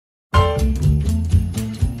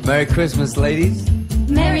Merry Christmas, ladies.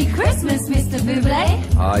 Merry Christmas, Mr.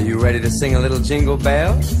 Bublé. Are you ready to sing a little Jingle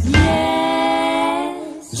Bells?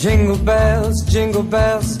 Yes. Jingle bells,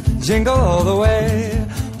 jingle all the way.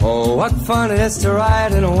 Oh, what fun it is to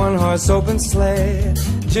ride in a one-horse open sleigh.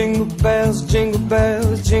 Jingle bells,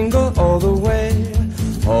 jingle all the way.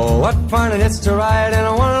 Oh, what fun it is to ride in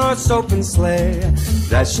a one-horse open sleigh.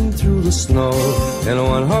 Dashing through the snow in a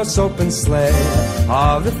one-horse open sleigh.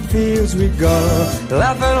 All the fields we go,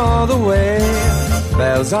 laughing all the way.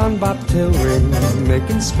 Bells on bobtail ring,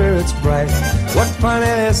 making spirits bright. What fun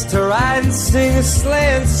it is to ride and sing a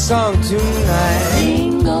sleighing song tonight.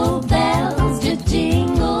 Jingle